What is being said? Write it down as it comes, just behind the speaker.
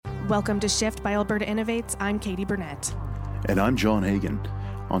Welcome to Shift by Alberta Innovates. I'm Katie Burnett. And I'm John Hagan.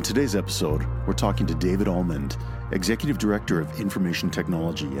 On today's episode, we're talking to David Almond, Executive Director of Information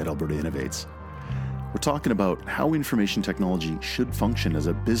Technology at Alberta Innovates. We're talking about how information technology should function as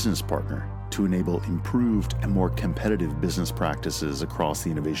a business partner to enable improved and more competitive business practices across the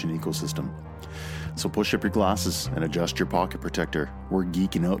innovation ecosystem. So push up your glasses and adjust your pocket protector. We're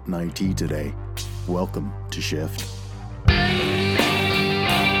geeking out in IT today. Welcome to Shift.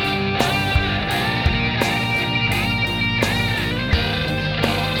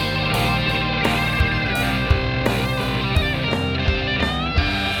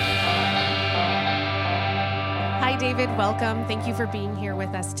 David, welcome. Thank you for being here with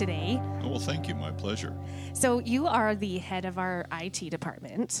us today. Oh, well, thank you. My pleasure. So you are the head of our IT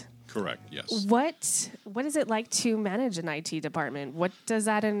department. Correct, yes. What is it like to manage an IT department? What does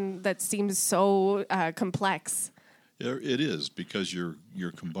that seems so complex? It is, because you're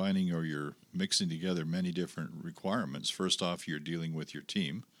combining or you're mixing together many different requirements. First off, you're dealing with your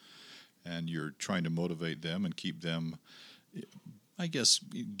team, and you're trying to motivate them and keep them, I guess,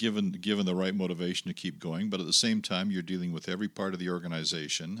 given the right motivation to keep going, but at the same time, you're dealing with every part of the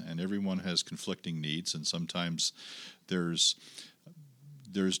organization, and everyone has conflicting needs, and sometimes there's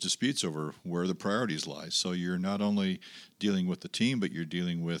disputes over where the priorities lie. So you're not only dealing with the team, but you're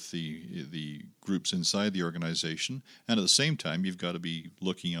dealing with the groups inside the organization, and at the same time, you've got to be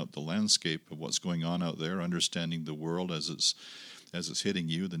looking out the landscape of what's going on out there, understanding the world as it's hitting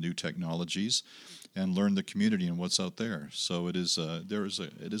you, the new technologies, and learn the community and what's out there. So it is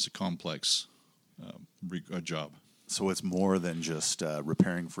a complex job. So it's more than just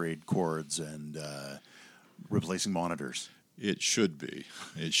repairing frayed cords and replacing monitors. It should be.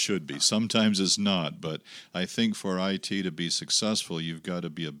 It should be. Sometimes it's not, but I think for IT to be successful, you've got to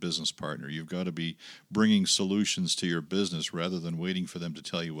be a business partner. You've got to be bringing solutions to your business rather than waiting for them to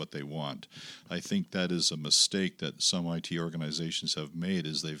tell you what they want. I think that is a mistake that some IT organizations have made,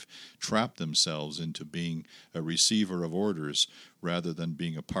 is they've trapped themselves into being a receiver of orders rather than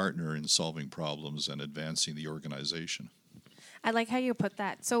being a partner in solving problems and advancing the organization. I like how you put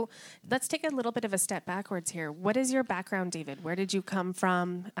that. So let's take a little bit of a step backwards here. What is your background, David? Where did you come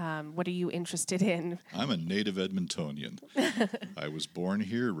from? What are you interested in? I'm a native Edmontonian. I was born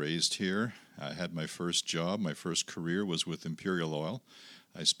here, raised here. I had my first job. My first career was with Imperial Oil.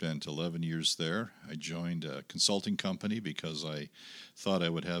 I spent 11 years there. I joined a consulting company because I thought I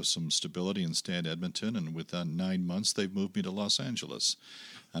would have some stability and stay in Edmonton, and within 9 months, they moved me to Los Angeles.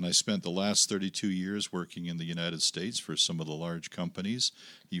 And I spent the last 32 years working in the United States for some of the large companies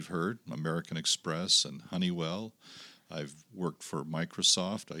you've heard, American Express and Honeywell. I've worked for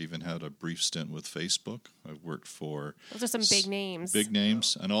Microsoft. I even had a brief stint with Facebook. I've worked for... Those are some big names. Big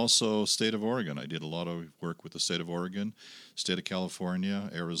names. And also State of Oregon. I did a lot of work with the State of Oregon, State of California,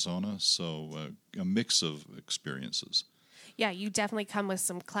 Arizona. So a mix of experiences. Yeah, you definitely come with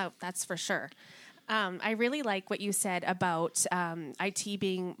some clout, that's for sure. I really like what you said about IT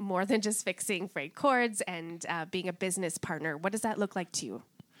being more than just fixing frayed cords and being a business partner. What does that look like to you?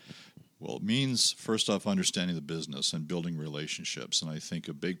 Well, it means, first off, understanding the business and building relationships. And I think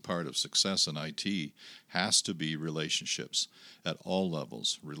a big part of success in IT has to be relationships at all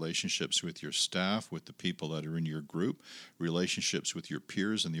levels. Relationships with your staff, with the people that are in your group, relationships with your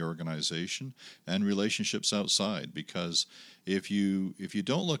peers in the organization, and relationships outside. Because if you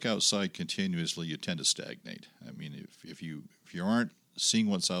don't look outside continuously, you tend to stagnate. I mean, if you aren't seeing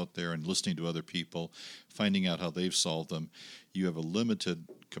what's out there and listening to other people, finding out how they've solved them, you have a limited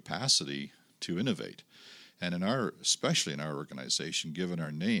capacity to innovate. And especially in our organization, given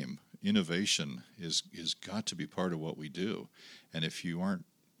our name, innovation is got to be part of what we do. And if you aren't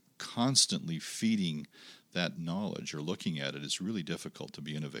constantly feeding that knowledge or looking at it, it's really difficult to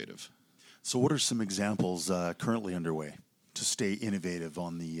be innovative. So what are some examples currently underway to stay innovative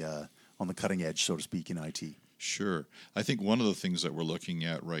on the cutting edge, so to speak, in IT? Sure. I think one of the things that we're looking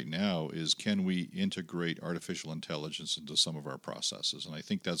at right now is, can we integrate artificial intelligence into some of our processes? And I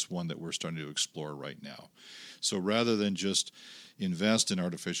think that's one that we're starting to explore right now. So rather than just invest in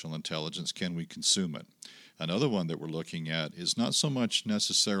artificial intelligence, can we consume it? Another one that we're looking at is not so much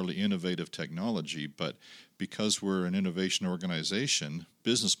necessarily innovative technology, but because we're an innovation organization,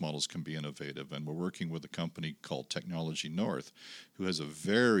 business models can be innovative. And we're working with a company called Technology North, who has a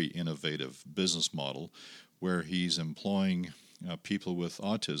very innovative business model where he's employing people with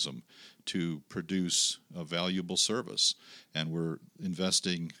autism to produce a valuable service. And we're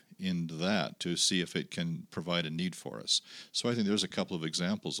investing into that to see if it can provide a need for us. So I think there's a couple of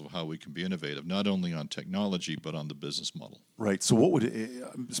examples of how we can be innovative, not only on technology, but on the business model. Right. So what would,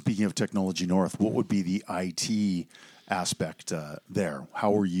 speaking of Technology North, what would be the IT aspect there?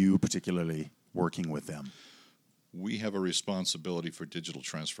 How are you particularly working with them? We have a responsibility for digital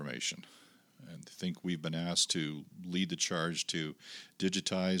transformation. And I think we've been asked to lead the charge to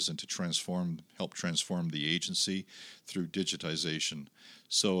digitize and to help transform the agency through digitization.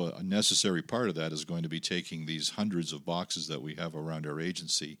 So a necessary part of that is going to be taking these hundreds of boxes that we have around our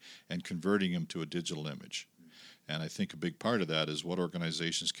agency and converting them to a digital image. And I think a big part of that is what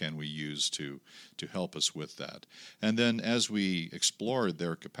organizations can we use to help us with that. And then as we explore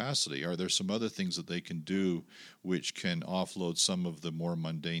their capacity, are there some other things that they can do which can offload some of the more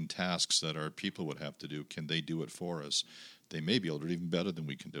mundane tasks that our people would have to do? Can they do it for us? They may be able to do it even better than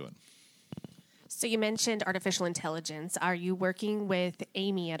we can do it. So you mentioned artificial intelligence. Are you working with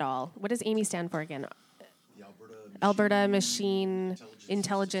AMI at all? What does AMI stand for again? Alberta Machine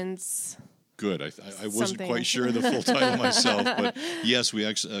Intelligence. Good. I wasn't quite sure of the full title myself, but yes, we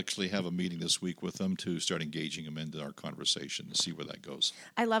actually have a meeting this week with them to start engaging them into our conversation and see where that goes.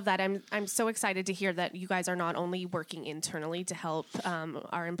 I love that. I'm so excited to hear that you guys are not only working internally to help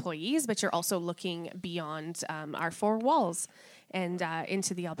our employees, but you're also looking beyond our four walls and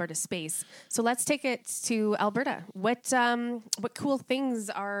into the Alberta space. So let's take it to Alberta. What cool things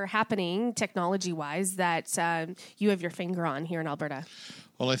are happening technology-wise that you have your finger on here in Alberta?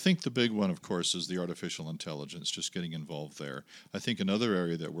 Well, I think the big one, of course, is the artificial intelligence, just getting involved there. I think another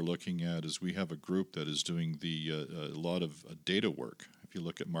area that we're looking at is we have a group that is doing a lot of data work. If you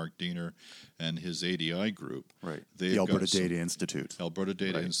look at Mark Diener and his ADI group. Right. The Alberta Data Institute. Alberta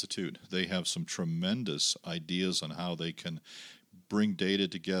Data Institute. They have some tremendous ideas on how they can bring data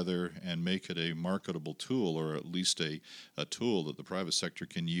together and make it a marketable tool, or at least a tool that the private sector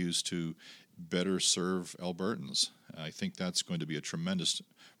can use to better serve Albertans. I think that's going to be a tremendous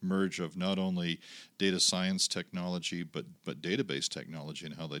merge of not only data science technology, but database technology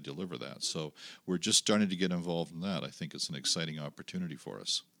and how they deliver that. So we're just starting to get involved in that. I think it's an exciting opportunity for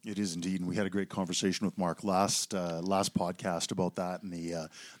us. It is indeed, and we had a great conversation with Mark last podcast about that and the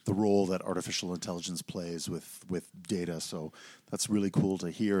role that artificial intelligence plays with data. So that's really cool to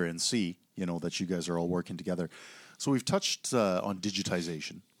hear and see, that you guys are all working together. So we've touched on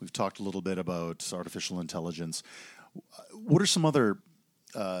digitization. We've talked a little bit about artificial intelligence. What are some other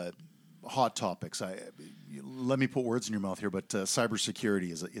hot topics? Let me put words in your mouth here, but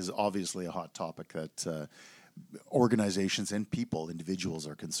cybersecurity is obviously a hot topic that organizations and individuals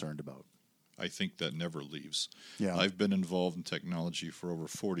are concerned about. I think that never leaves. Yeah. I've been involved in technology for over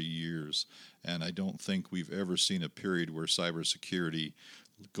 40 years, and I don't think we've ever seen a period where cybersecurity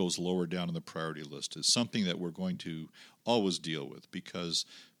goes lower down on the priority list. It's something that we're going to always deal with because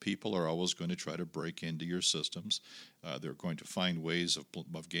people are always going to try to break into your systems. They're going to find ways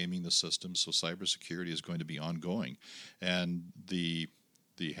of gaming the system, so cybersecurity is going to be ongoing. And the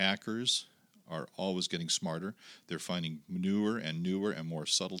hackers are always getting smarter. They're finding newer and more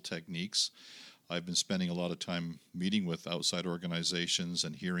subtle techniques. I've been spending a lot of time meeting with outside organizations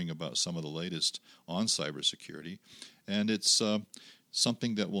and hearing about some of the latest on cybersecurity, and it's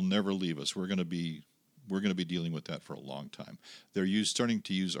something that will never leave us. We're going to be dealing with that for a long time. They're starting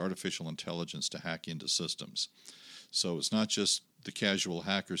to use artificial intelligence to hack into systems. So it's not just the casual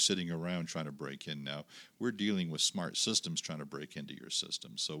hacker sitting around trying to break in now. We're dealing with smart systems trying to break into your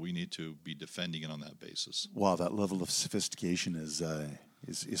system. So we need to be defending it on that basis. Wow, that level of sophistication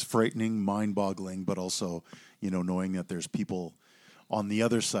is frightening, mind-boggling, but also, knowing that there's people on the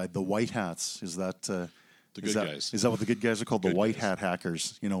other side, the white hats. Is that the good guys? Is that what the good guys are called? The white hat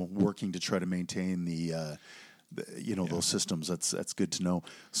hackers. Working to try to maintain those systems. That's good to know.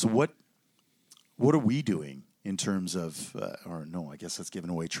 So what are we doing in terms of, I guess that's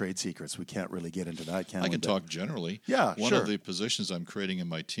giving away trade secrets. We can't really get into that, can we? I can talk generally. Yeah, One of the positions I'm creating in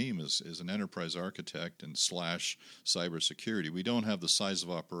my team is an enterprise architect and / cybersecurity. We don't have the size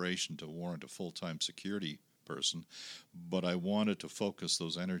of operation to warrant a full-time security person, but I wanted to focus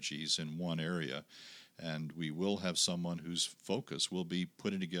those energies in one area. And we will have someone whose focus will be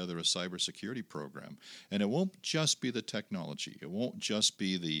putting together a cybersecurity program. And it won't just be the technology. It won't just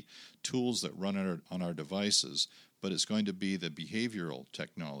be the tools that run on our devices, but it's going to be the behavioral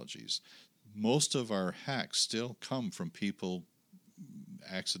technologies. Most of our hacks still come from people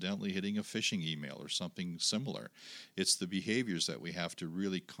accidentally hitting a phishing email or something similar. It's the behaviors that we have to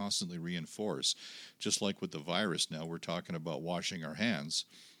really constantly reinforce. Just like with the virus now, we're talking about washing our hands.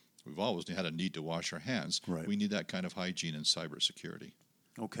 We've always had a need to wash our hands. Right. We need that kind of hygiene in cybersecurity.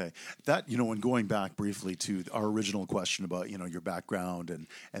 Okay. That, when going back briefly to our original question about, your background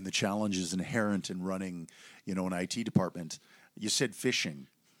and the challenges inherent in running, an IT department, you said phishing.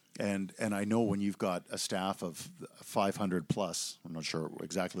 And I know when you've got a staff of 500 plus, I'm not sure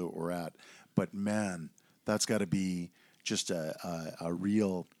exactly what we're at, but man, that's got to be just a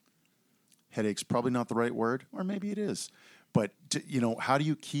real headache's probably not the right word, or maybe it is. But, how do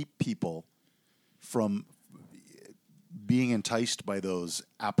you keep people from being enticed by those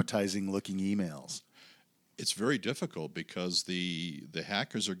appetizing looking emails? It's very difficult because the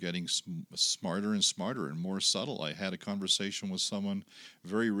hackers are getting smarter and smarter and more subtle. I had a conversation with someone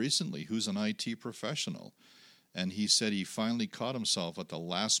very recently who's an IT professional, and he said he finally caught himself at the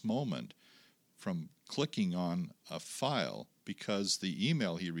last moment from clicking on a file because the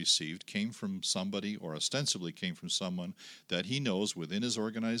email he received came from somebody, or ostensibly came from someone that he knows within his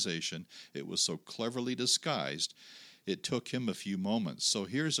organization. It was so cleverly disguised, it took him a few moments. So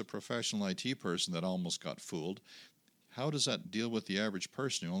here's a professional IT person that almost got fooled. How does that deal with the average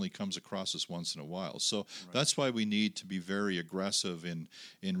person who only comes across this once in a while? So that's why we need to be very aggressive in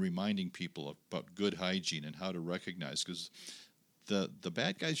reminding people about good hygiene and how to recognize, because the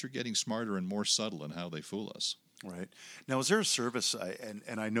bad guys are getting smarter and more subtle in how they fool us. Right. Now, is there a service,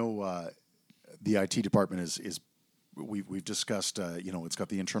 and I know the IT department is we've discussed, it's got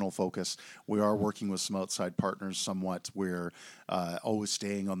the internal focus. We are working with some outside partners somewhat. We're always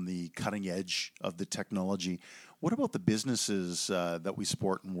staying on the cutting edge of the technology. What about the businesses that we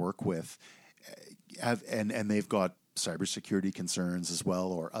support and work with? And they've got cybersecurity concerns as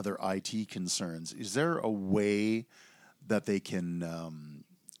well, or other IT concerns. Is there a way that they can,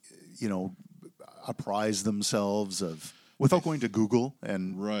 apprise themselves of, without going to Google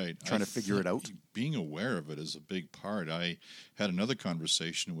and trying to figure it out? Being aware of it is a big part. I had another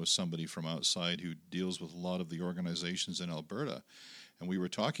conversation with somebody from outside who deals with a lot of the organizations in Alberta, and we were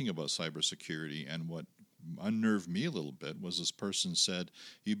talking about cybersecurity, and what unnerved me a little bit was this person said,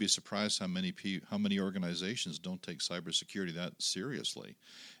 you'd be surprised how many organizations don't take cybersecurity that seriously,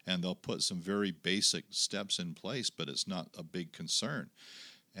 and they'll put some very basic steps in place, but it's not a big concern.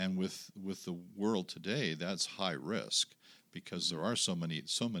 And with the world today, that's high risk, because there are so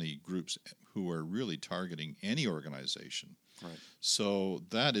many groups who are really targeting any organization. Right. So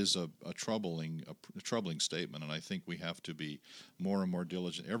that is a troubling statement, and I think we have to be more and more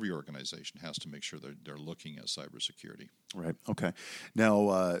diligent. Every organization has to make sure they're looking at cybersecurity. Right. Okay.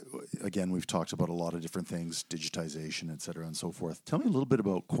 Now, again, we've talked about a lot of different things, digitization, et cetera, and so forth. Tell me a little bit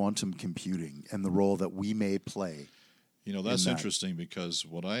about quantum computing and the role that we may play. That's interesting, because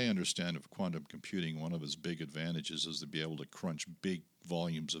what I understand of quantum computing, one of its big advantages is to be able to crunch big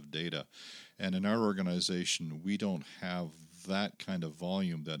volumes of data. And in our organization, we don't have that kind of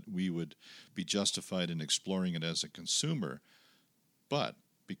volume that we would be justified in exploring it as a consumer. But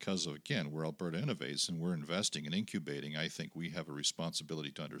because of, again, we're Alberta Innovates and we're investing and incubating, I think we have a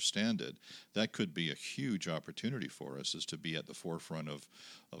responsibility to understand it. That could be a huge opportunity for us, is to be at the forefront of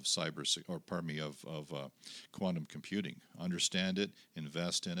quantum computing. Understand it,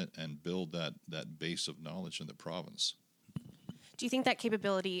 invest in it, and build that base of knowledge in the province. Do you think that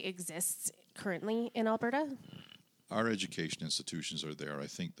capability exists currently in Alberta? Our education institutions are there. I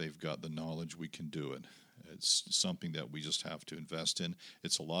think they've got the knowledge. We can do it. It's something that we just have to invest in.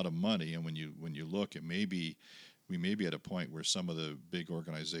 It's a lot of money, and when you look, we may be at a point where some of the big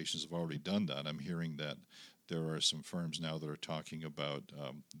organizations have already done that. I'm hearing that there are some firms now that are talking about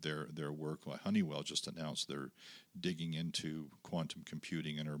their work. Like Honeywell just announced they're digging into quantum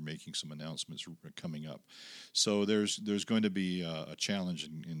computing and are making some announcements coming up. So there's going to be a challenge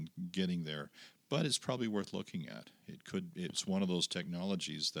in getting there. But it's probably worth looking at. It's one of those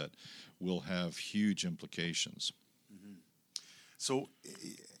technologies that will have huge implications. Mm-hmm. So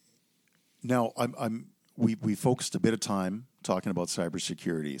now we focused a bit of time talking about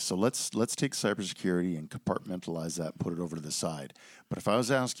cybersecurity. So let's take cybersecurity and compartmentalize that and put it over to the side. But if I was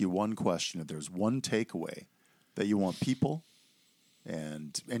to ask you one question, if there's one takeaway that you want people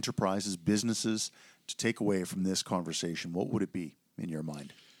and enterprises, businesses to take away from this conversation, what would it be in your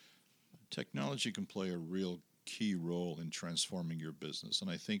mind? Technology can play a real key role in transforming your business.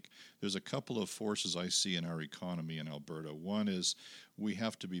 And I think there's a couple of forces I see in our economy in Alberta. One is we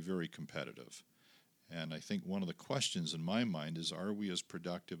have to be very competitive. And I think one of the questions in my mind is, are we as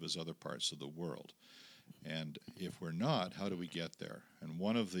productive as other parts of the world? And if we're not, how do we get there? And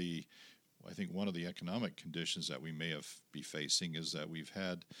one of the economic conditions that we may be facing is that we've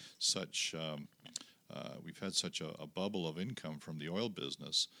had such a bubble of income from the oil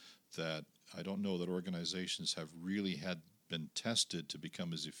business that I don't know that organizations have really been tested to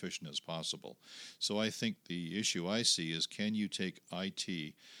become as efficient as possible. So I think the issue I see is, can you take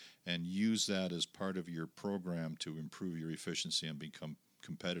IT and use that as part of your program to improve your efficiency and become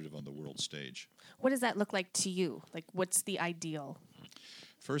competitive on the world stage? What does that look like to you? Like, what's the ideal?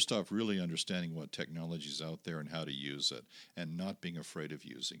 First off, really understanding what technology is out there and how to use it, and not being afraid of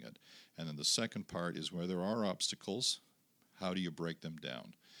using it. And then the second part is, where there are obstacles, how do you break them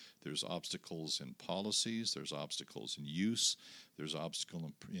down? There's obstacles in policies, there's obstacles in use, there's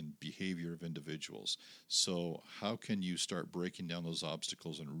obstacles in behavior of individuals. So how can you start breaking down those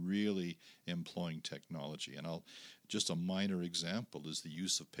obstacles and really employing technology? And just a minor example is the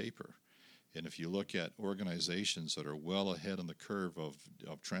use of paper. And if you look at organizations that are well ahead on the curve of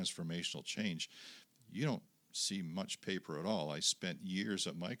transformational change, you don't see much paper at all. I spent years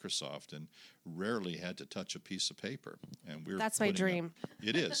at Microsoft and rarely had to touch a piece of paper. And That's my dream.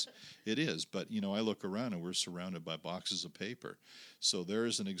 It is. But I look around and we're surrounded by boxes of paper. So there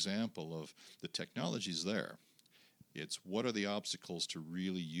is an example of the technology's there. It's what are the obstacles to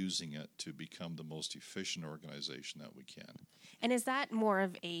really using it to become the most efficient organization that we can. And is that more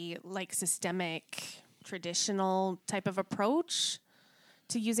of a systemic, traditional type of approach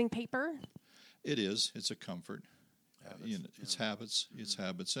to using paper? It is. It's a comfort. It's habits. It's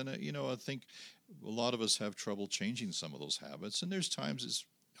habits. And, I think a lot of us have trouble changing some of those habits. And there's times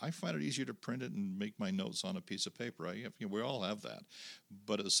I find it easier to print it and make my notes on a piece of paper. We all have that.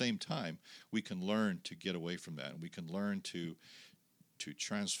 But at the same time, we can learn to get away from that. And we can learn to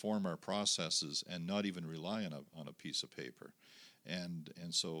transform our processes and not even rely on a piece of paper. And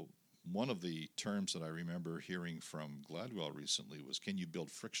so one of the terms that I remember hearing from Gladwell recently was, can you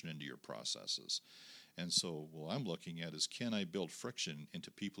build friction into your processes? And so what I'm looking at is, can I build friction into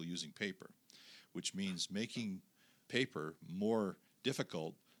people using paper, which means making paper more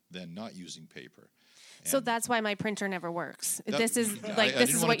difficult than not using paper. So that's why my printer never works. This is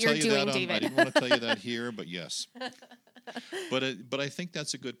what you're doing, David. I didn't want to tell you that here, but yes. But I think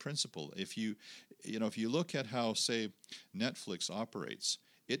that's a good principle. If you look at how, say, Netflix operates,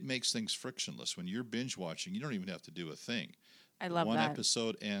 it makes things frictionless. When you're binge watching, you don't even have to do a thing. I love that. One that.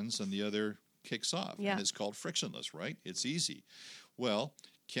 episode ends and the other kicks off. Yeah. And it's called frictionless, right? It's easy. Well,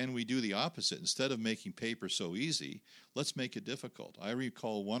 can we do the opposite? Instead of making paper so easy, let's make it difficult. I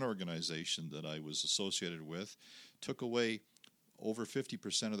recall one organization that I was associated with took away over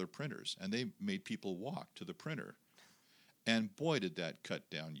 50% of their printers, and they made people walk to the printer. And boy, did that cut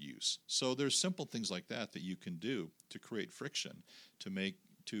down use. So there's simple things like that you can do to create friction,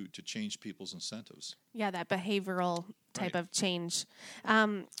 to change people's incentives. Yeah, that behavioral type of change.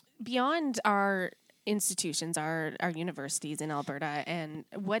 Beyond our institutions, our universities in Alberta, and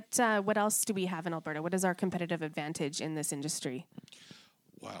what else do we have in Alberta? What is our competitive advantage in this industry?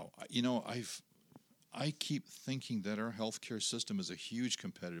 Wow, I keep thinking that our healthcare system is a huge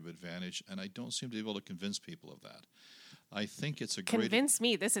competitive advantage, and I don't seem to be able to convince people of that. I think it's a great... Convince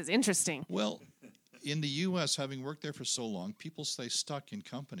me. This is interesting. Well, in the U.S., having worked there for so long, people stay stuck in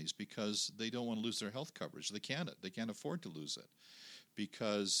companies because they don't want to lose their health coverage. They can't afford to lose it,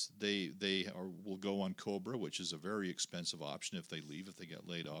 because they will go on COBRA, which is a very expensive option if they get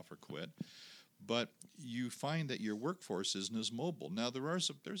laid off or quit. But you find that your workforce isn't as mobile. Now, there's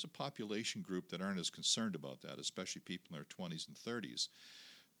a population group that aren't as concerned about that, especially people in their 20s and 30s.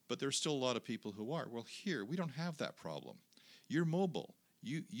 But there's still a lot of people who are. Well, here, we don't have that problem. You're mobile.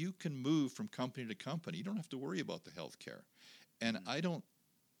 You can move from company to company. You don't have to worry about the health care. And I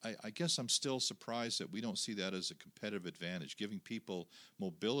guess I'm still surprised that we don't see that as a competitive advantage, giving people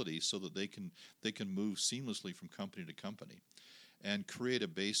mobility so that they can move seamlessly from company to company, and create a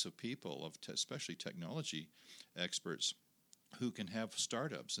base of people, especially technology experts, who can have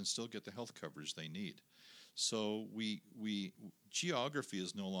startups and still get the health coverage they need. So geography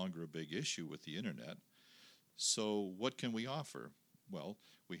is no longer a big issue with the internet. So what can we offer? Well,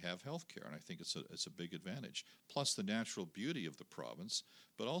 we have healthcare, and I think it's a big advantage. Plus the natural beauty of the province,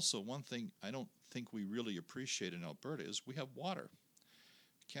 but also one thing I don't think we really appreciate in Alberta is we have water.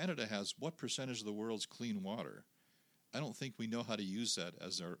 Canada has what percentage of the world's clean water? I don't think we know how to use that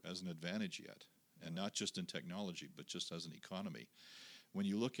as an advantage yet, and not just in technology, but just as an economy. When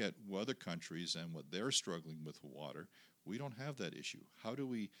you look at other countries and what they're struggling with water, we don't have that issue. How do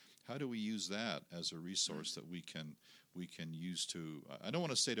we use that as a resource that we can use to, I don't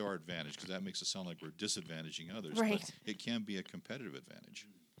want to say to our advantage, because that makes it sound like we're disadvantaging others, right. But it can be a competitive advantage.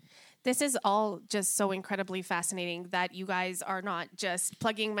 This is all just so incredibly fascinating that you guys are not just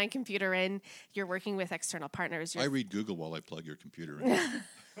plugging my computer in, you're working with external partners. I read Google while I plug your computer in.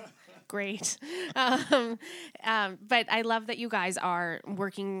 Great. But I love that you guys are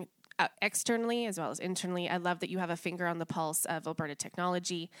working externally as well as internally. I love that you have a finger on the pulse of Alberta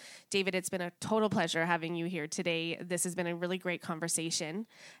technology. David, it's been a total pleasure having you here today. This has been a really great conversation.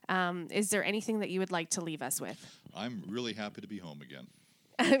 Is there anything that you would like to leave us with? I'm really happy to be home again.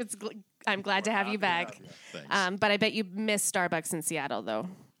 I'm glad to have you back. Thanks. But I bet you missed Starbucks in Seattle, though.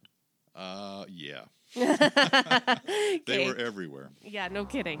 Yeah. Okay. They were everywhere. Yeah, no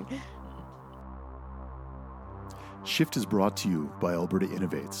kidding. Shift is brought to you by Alberta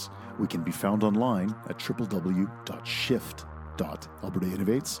Innovates. We can be found online at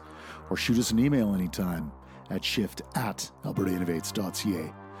www.shift.albertainnovates or shoot us an email anytime at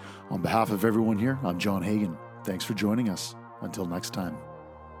shift@albertainnovates.ca. On behalf of everyone here, I'm John Hagan. Thanks for joining us. Until next time.